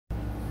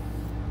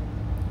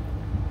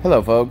Hello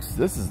folks,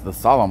 this is the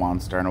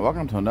Solomonster and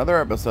welcome to another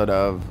episode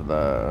of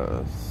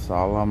the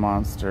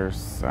Solomonster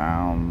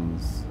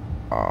Sounds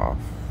Off.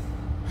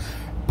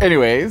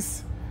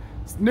 Anyways,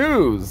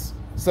 news!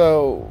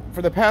 So,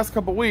 for the past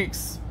couple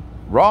weeks,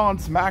 Raw and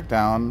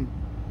SmackDown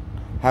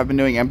have been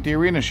doing empty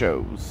arena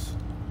shows.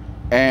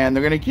 And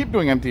they're going to keep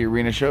doing empty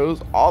arena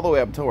shows all the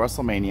way up till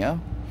WrestleMania,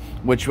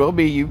 which will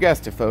be, you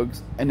guessed it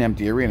folks, an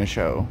empty arena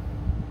show.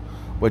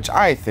 Which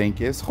I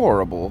think is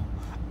horrible.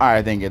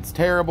 I think it's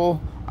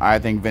terrible. I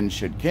think Vince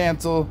should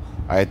cancel.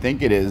 I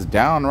think it is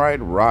downright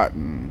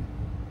rotten.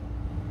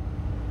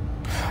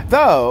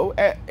 Though,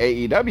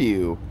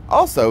 AEW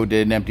also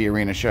did an empty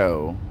arena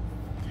show.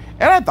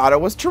 And I thought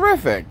it was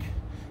terrific.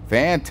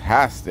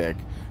 Fantastic.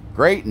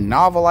 Great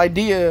novel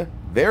idea.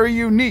 Very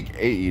unique,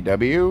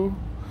 AEW.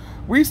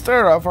 We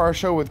started off our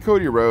show with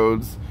Cody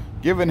Rhodes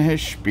giving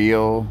his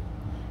spiel.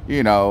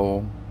 You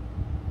know.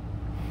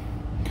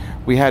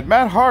 We had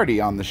Matt Hardy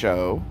on the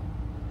show.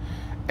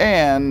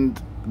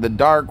 And the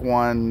dark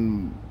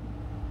one,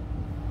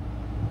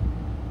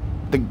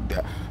 the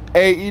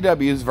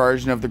AEW's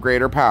version of the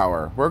Greater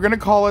Power. We're going to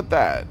call it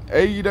that.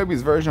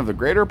 AEW's version of the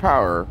Greater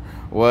Power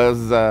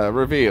was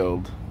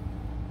revealed.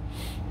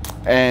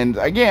 And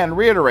again,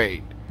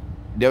 reiterate,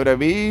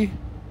 WWE,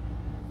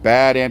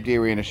 bad empty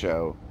arena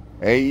show.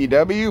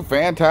 AEW,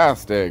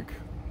 fantastic.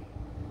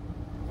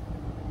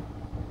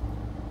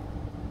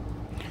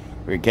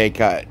 Okay,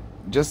 cut.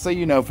 Just so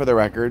you know, for the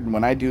record,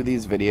 when I do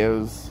these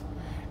videos,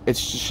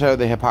 it's to show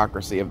the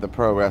hypocrisy of the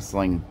pro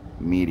wrestling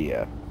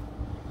media.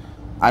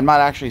 I'm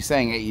not actually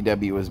saying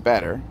AEW is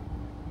better.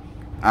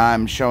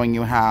 I'm showing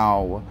you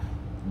how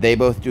they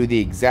both do the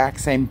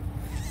exact same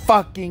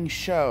fucking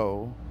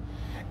show.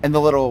 And the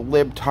little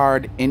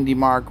libtard indie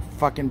mark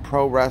fucking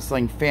pro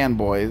wrestling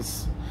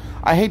fanboys.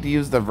 I hate to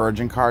use the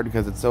virgin card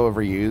because it's so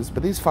overused,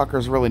 but these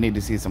fuckers really need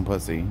to see some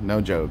pussy.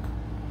 No joke.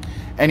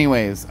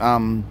 Anyways,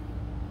 when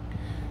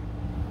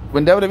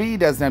WWE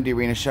does an empty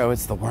arena show,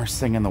 it's the worst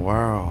thing in the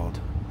world.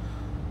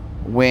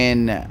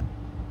 When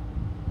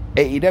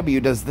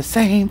AEW does the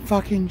same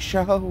fucking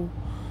show,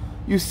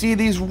 you see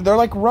these, they're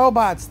like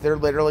robots. They're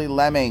literally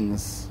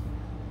lemmings.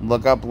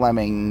 Look up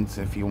lemmings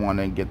if you want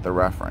to get the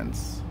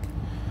reference.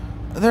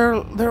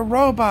 They're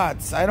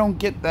robots. I don't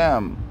get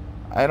them.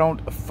 I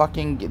don't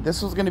fucking get.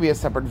 This was going to be a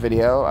separate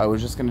video. I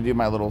was just going to do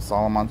my little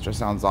Solomonster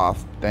Sounds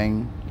Off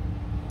thing.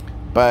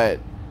 But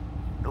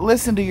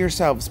listen to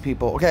yourselves,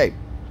 people. Okay,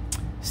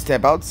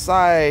 step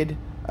outside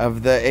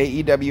of the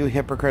AEW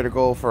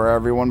hypocritical for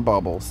everyone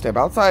bubble. Step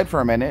outside for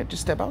a minute.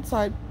 Just step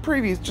outside.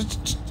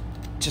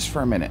 Just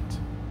for a minute.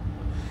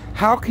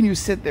 How can you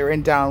sit there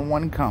and down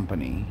one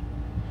company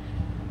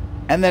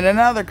and then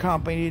another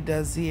company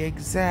does the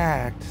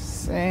exact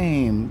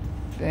same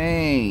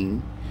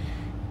thing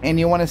and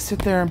you want to sit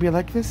there and be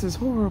like, this is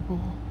horrible,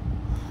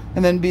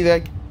 and then be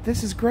like,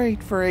 this is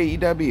great for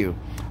AEW?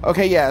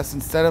 Okay, yes,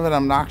 instead of an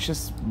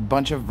obnoxious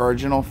bunch of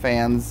virginal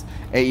fans,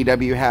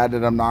 AEW had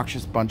an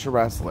obnoxious bunch of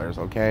wrestlers,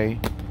 okay?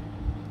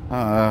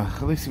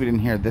 At least we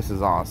didn't hear "this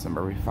is awesome"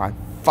 every 5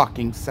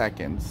 fucking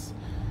seconds.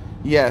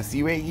 Yes,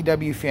 you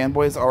AEW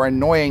fanboys are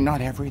annoying.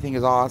 Not everything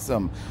is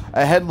awesome.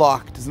 A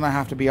headlock does not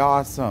have to be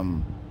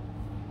awesome.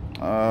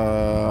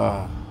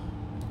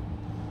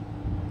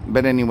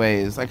 But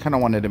anyways, I kind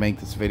of wanted to make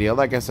this video.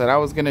 Like I said, I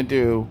was going to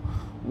do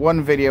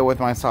one video with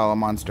my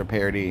Solomonster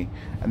parody,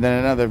 and then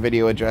another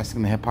video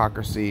addressing the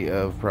hypocrisy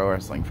of pro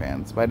wrestling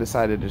fans. But I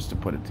decided just to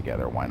put it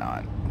together. Why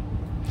not?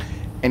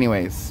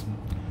 Anyways,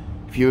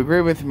 if you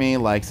agree with me,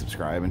 like,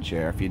 subscribe, and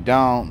share. If you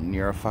don't,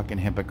 you're a fucking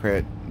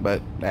hypocrite.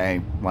 But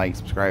hey, like,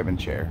 subscribe,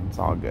 and share. It's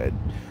all good.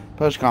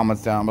 Post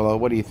comments down below.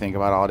 What do you think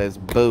about all this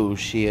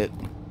bullshit?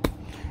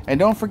 And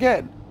don't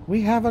forget,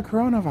 we have a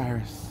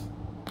coronavirus.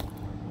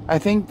 I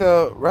think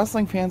the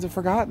wrestling fans have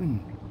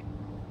forgotten.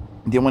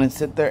 Do you want to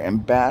sit there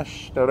and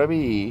bash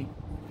WWE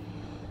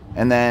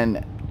and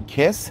then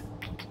kiss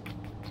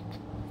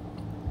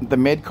the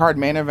mid-card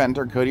main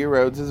eventer Cody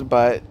Rhodes'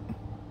 butt?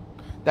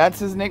 That's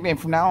his nickname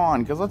from now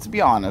on. Because let's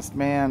be honest,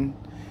 man.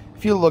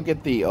 If you look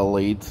at the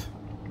Elite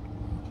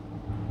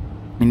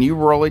and you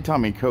really tell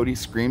me Cody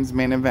screams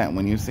main event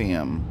when you see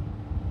him,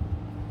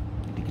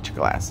 you need to get your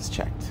glasses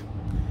checked.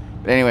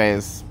 But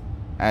anyways,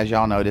 as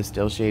y'all know, it is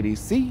still Shady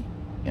C,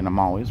 and I'm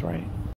always right.